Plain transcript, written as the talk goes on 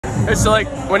It's like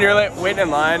when you're like waiting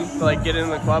in line to like get in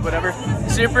the club, whatever.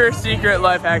 Super secret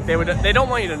life hack. They don't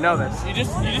want you to know this. You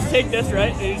just take this,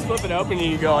 right, and you just flip it open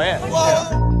and you go in.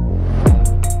 Whoa.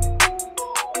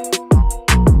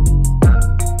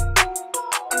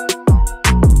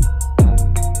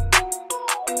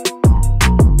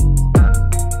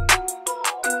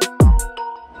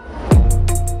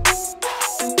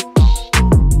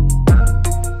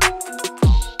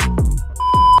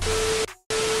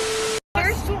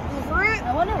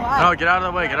 No, get out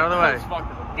of the way, get out of the way.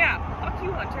 Yeah, fuck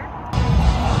you, Hunter.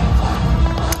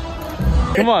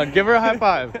 Come on, give her a high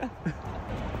five.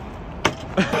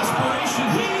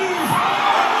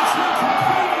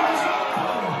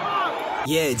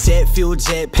 Yeah, jet fuel,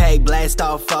 jet pack, blast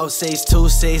off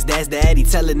 4626. That's daddy.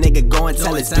 Tell a nigga go and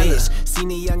tell his bitch. See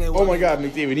me young and oh my god,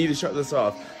 McD, we need to shut this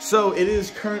off. So it is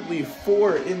currently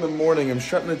 4 in the morning. I'm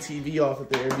shutting the TV off at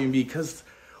the Airbnb because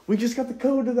we just got the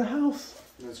code to the house.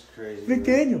 That's crazy.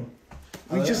 McDaniel,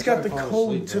 we just got the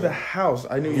code to the house.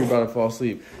 I knew you were about to fall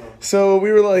asleep. So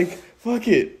we were like, fuck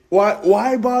it.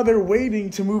 Why bother waiting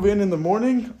to move in the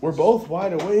morning? We're both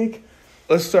wide awake.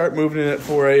 Let's start moving in at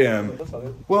 4 a.m.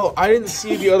 Well, I didn't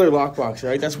see the other lockbox,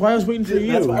 right? That's why I was waiting for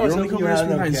you. That's why I was hoping you had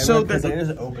no camera, so because I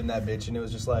just opened that bitch and it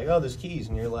was just like, oh, there's keys,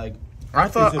 and you're like, I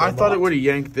thought it would have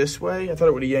yanked this way. I thought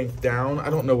it would have yanked down. I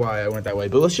don't know why I went that way,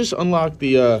 but let's just unlock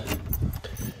the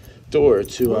door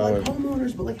to our like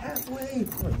homeowners, but like halfway.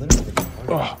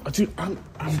 Oh, dude,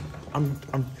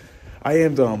 I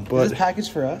am dumb, but is this package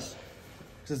for us?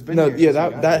 It's been no, here yeah,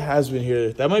 that has been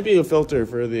here. That might be a filter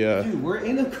for the. Dude, we're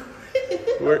in a.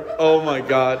 Oh my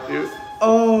god, dude.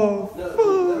 Oh. No.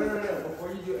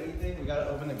 Before you do anything, we gotta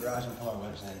open the garage and pull our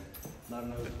whips in. Not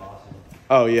know who's bossing.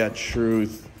 Oh yeah,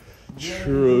 truth.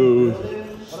 Truth.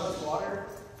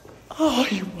 Oh,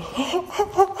 you.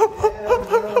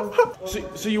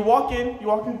 So you walk in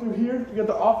through here, you got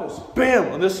the office.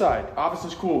 Bam, on this side. Office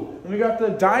is cool. And we got the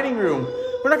dining room.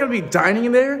 We're not gonna be dining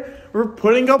in there. We're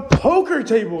putting a poker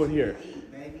table in here.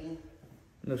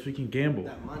 Unless we can gamble.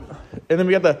 And then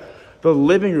we got the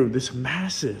living room, this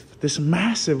massive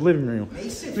living room.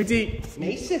 Massive.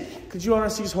 McD, could you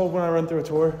honestly just hold when I run through a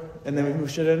tour and then we move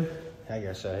shit in? I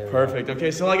guess so. Perfect.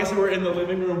 Okay, so like I said, we're in the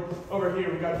living room. Over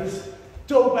here, we got this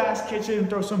dope ass kitchen.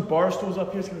 Throw some bar stools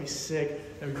up here. It's gonna be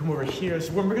sick. Then we come over here.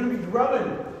 So we're gonna be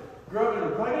grubbing. We're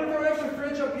probably gonna throw an extra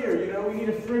fridge up here. You know, we need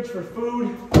a fridge for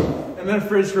food and then a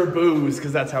fridge for booze,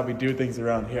 because that's how we do things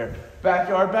around here.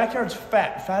 Backyard's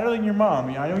fatter than your mom.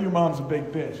 Yeah, I know your mom's a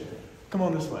big bitch. Come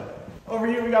on this way. Over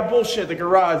here, we got bullshit. The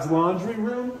garage, laundry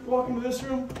room. Walk into this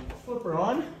room. Flipper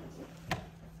on.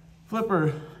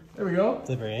 Flipper. There we go.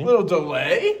 Flipper in. Little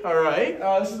delay. All right.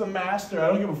 This is a master. I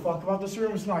don't give a fuck about this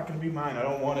room. It's not going to be mine. I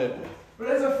don't want it. But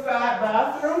it's a fat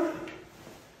bathroom.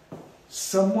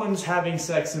 Someone's having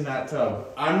sex in that tub.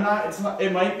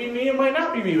 It might be me. It might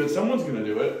not be me, but someone's going to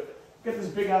do it. Got this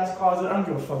big ass closet. I don't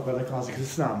give a fuck about the closet because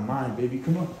it's not mine, baby.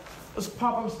 Come on. Let's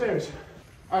pop upstairs.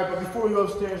 All right, but before we go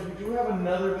upstairs, we do have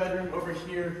another bedroom over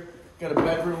here. Got a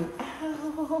bedroom.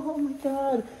 Oh my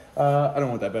god. I don't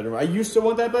want that bedroom. I used to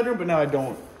want that bedroom, but now I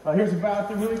don't. Here's a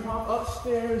bathroom. Then we pop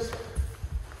upstairs.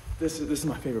 This is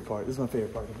my favorite part. This is my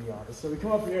favorite part, to be honest. So we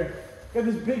come up here. Got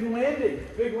this big landing.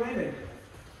 Big landing.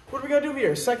 What are we gonna do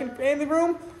here? Second family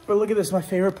room? But look at this, my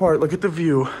favorite part. Look at the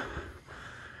view.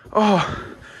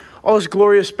 Oh, all this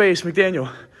glorious space. McDaniel,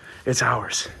 it's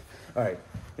ours. All right.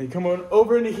 And come on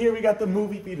over into here, we got the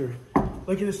movie theater.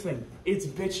 Look at this thing. It's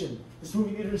bitchin'. This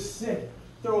movie theater is sick.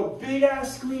 Throw a big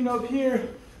ass screen up here,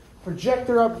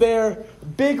 projector up there,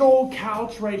 big old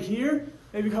couch right here.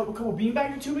 Maybe a couple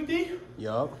beanbags or two, McD?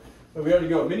 Yup. But we already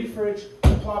go. Mini fridge.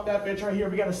 Plop that bitch right here.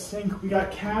 We got a sink. We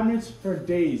got cabinets for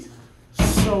days.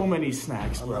 So many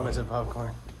snacks, bro. Unlimited some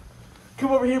popcorn.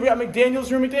 Come over here. We got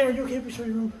McDaniel's room. McDaniel, are you okay if we show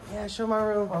your room? Yeah, show my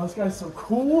room. Oh, this guy's so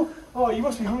cool. Oh, you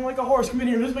must be hung like a horse. Come in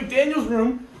here. This is McDaniel's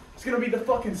room. It's gonna be the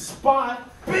fucking spot.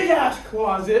 Big ass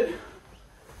closet.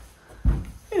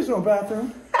 Here's no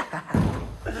bathroom.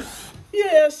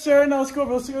 Yes, sir. Now let's go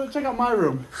over. Let's go check out my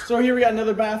room. So here we got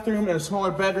another bathroom and a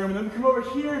smaller bedroom. And then we come over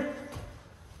here.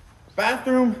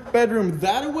 Bathroom, bedroom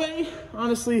that away.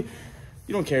 Honestly,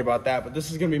 you don't care about that, but this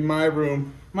is gonna be my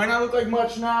room. Might not look like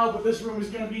much now, but this room is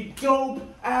gonna be dope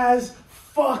as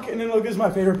fuck. And then look, this is my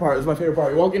favorite part. This is my favorite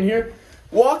part. You walk in here,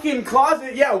 walk-in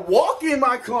closet. Yeah, walk in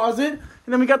my closet.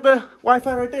 And then we got the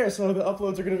Wi-Fi right there, so the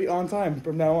uploads are gonna be on time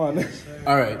from now on.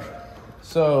 All right,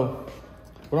 so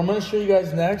what I'm gonna show you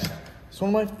guys next is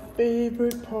one of my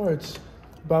favorite parts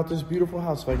about this beautiful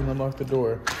house, if I can unlock the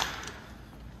door.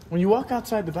 When you walk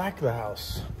outside the back of the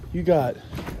house, you got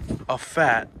a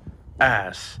fat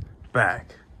ass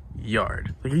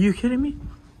backyard. Like, are you kidding me?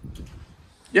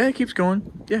 Yeah, it keeps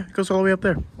going. Yeah, it goes all the way up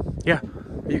there. Yeah.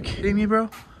 Are you kidding me, bro?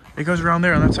 It goes around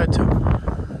there on that side too.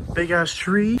 Big ass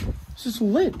tree. This is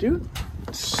lit, dude.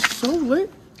 It's so lit.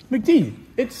 McD,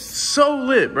 it's so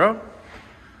lit, bro.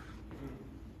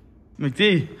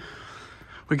 McD,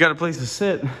 we got a place to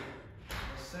sit. Yes,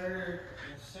 sir.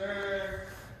 Yes, sir.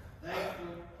 Thank you.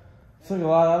 It took a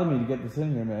lot out of me to get this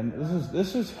in here, man.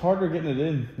 This is harder getting it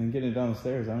in than getting it down the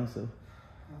stairs, honestly. I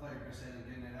thought you were saying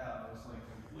getting it out. I was like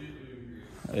completely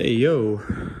agree. Hey, yo. Like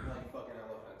fucking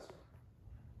elephants.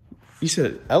 You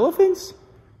said elephants?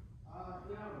 No.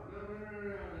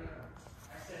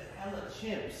 I said hella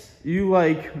chimps. You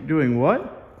like doing what?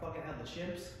 Fucking hella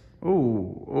chimps.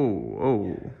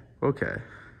 Oh. Okay.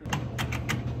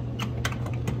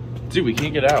 Dude, we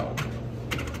can't get out.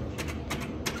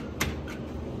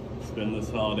 Spend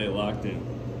this holiday locked in.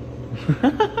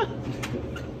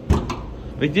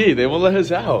 McD, they won't let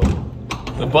us out.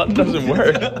 The button doesn't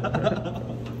work.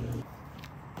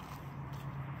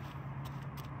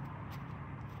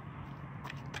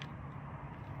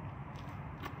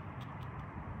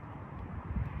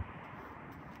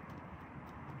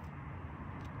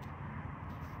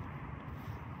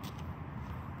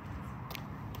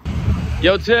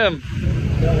 Yo, Tim.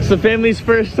 It's the family's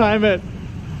first time at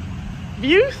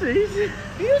Busey's.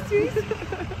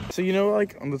 So you know,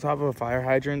 like on the top of a fire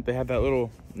hydrant, they have that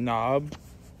little knob,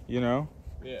 you know?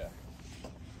 Yeah.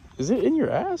 Is it in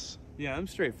your ass? Yeah, I'm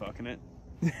straight fucking it.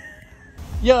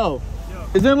 Yo,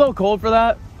 isn't it a little cold for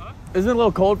that? Huh? Isn't it a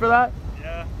little cold for that?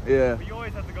 Yeah. Yeah. But you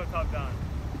always have to go top down.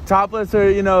 Topless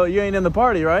or, you know, you ain't in the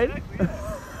party, right? Exactly,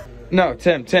 yeah. No,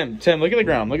 Tim, look at the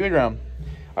ground, look at the ground.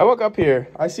 I walk up here,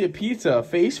 I see a pizza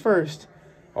face first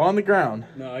on the ground.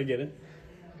 No, I get it.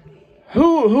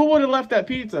 Who would have left that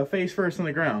pizza face first on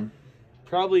the ground?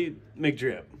 Probably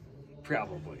McDrip.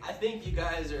 Probably. I think you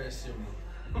guys are assuming.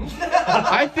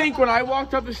 I think when I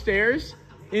walked up the stairs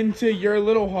into your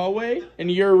little hallway in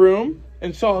your room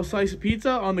and saw a slice of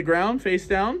pizza on the ground face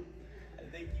down,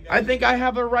 I think I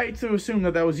have a right to assume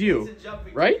that was you, It's a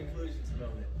jumping right? to conclusions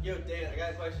moment. Yo, Dan, I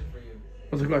got a question for you.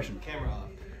 What's the question? Camera off.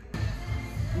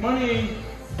 Money.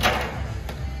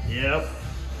 Yep.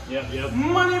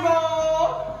 Money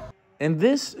ball. And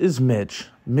this is Mitch.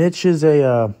 Mitch is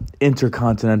a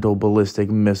intercontinental ballistic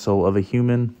missile of a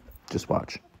human. Just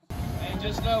watch. And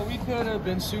just know we could have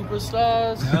been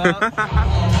superstars.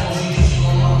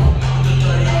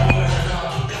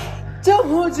 Don't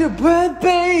hold your breath,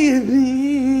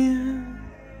 baby.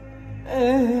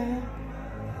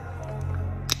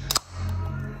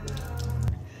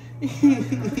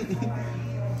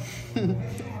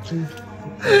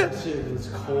 That shit is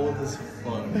cold as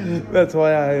fuck. That's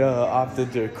why I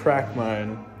opted to crack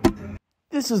mine.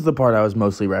 This is the part I was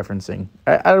mostly referencing.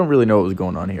 I don't really know what was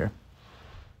going on here.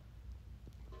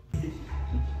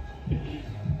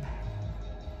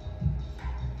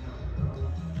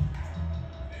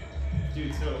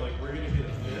 Dude, so like we're gonna get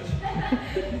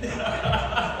this.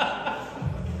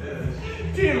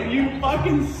 Dude, you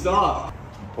fucking suck.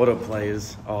 What up,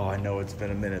 plays? Oh, I know it's been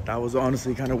a minute. That was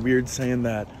honestly kind of weird saying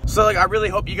that. So, like, I really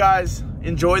hope you guys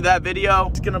enjoyed that video.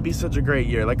 It's gonna be such a great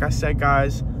year. Like I said,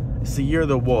 guys, it's the year of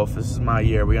the wolf. This is my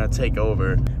year. We're gonna take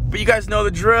over. But you guys know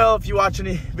the drill. If you watch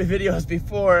any videos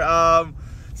before,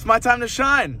 it's my time to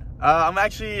shine. I'm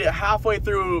actually halfway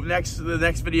through the next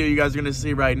video you guys are gonna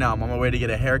see right now. I'm on my way to get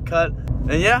a haircut.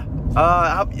 And yeah,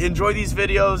 enjoy these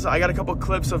videos. I got a couple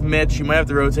clips of Mitch. You might have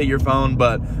to rotate your phone,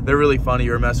 but they're really funny.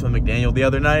 You were messing with McDaniel the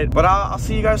other night. But I'll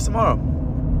see you guys tomorrow.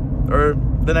 Or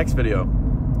the next video.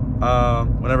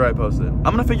 Whenever I post it. I'm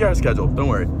gonna figure out a schedule. Don't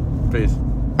worry. Peace.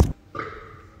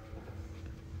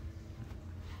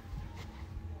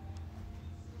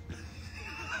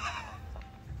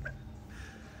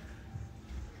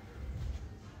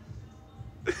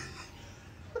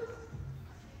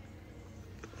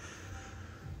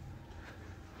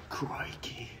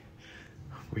 Crikey.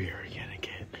 We are gonna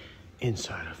get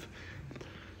inside of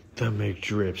the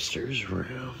McDripster's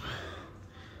room.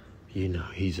 You know,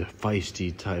 he's a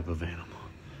feisty type of animal.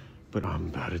 But I'm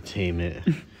about to tame it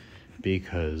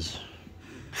because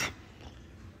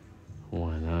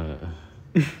why not?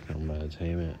 I'm about to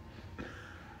tame it.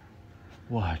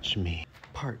 Watch me.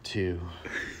 Part 2.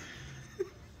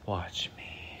 Watch me.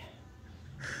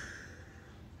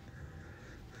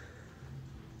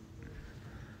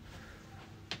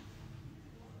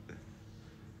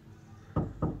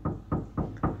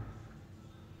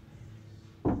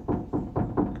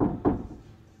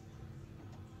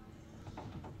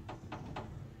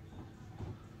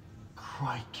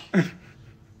 Crikey.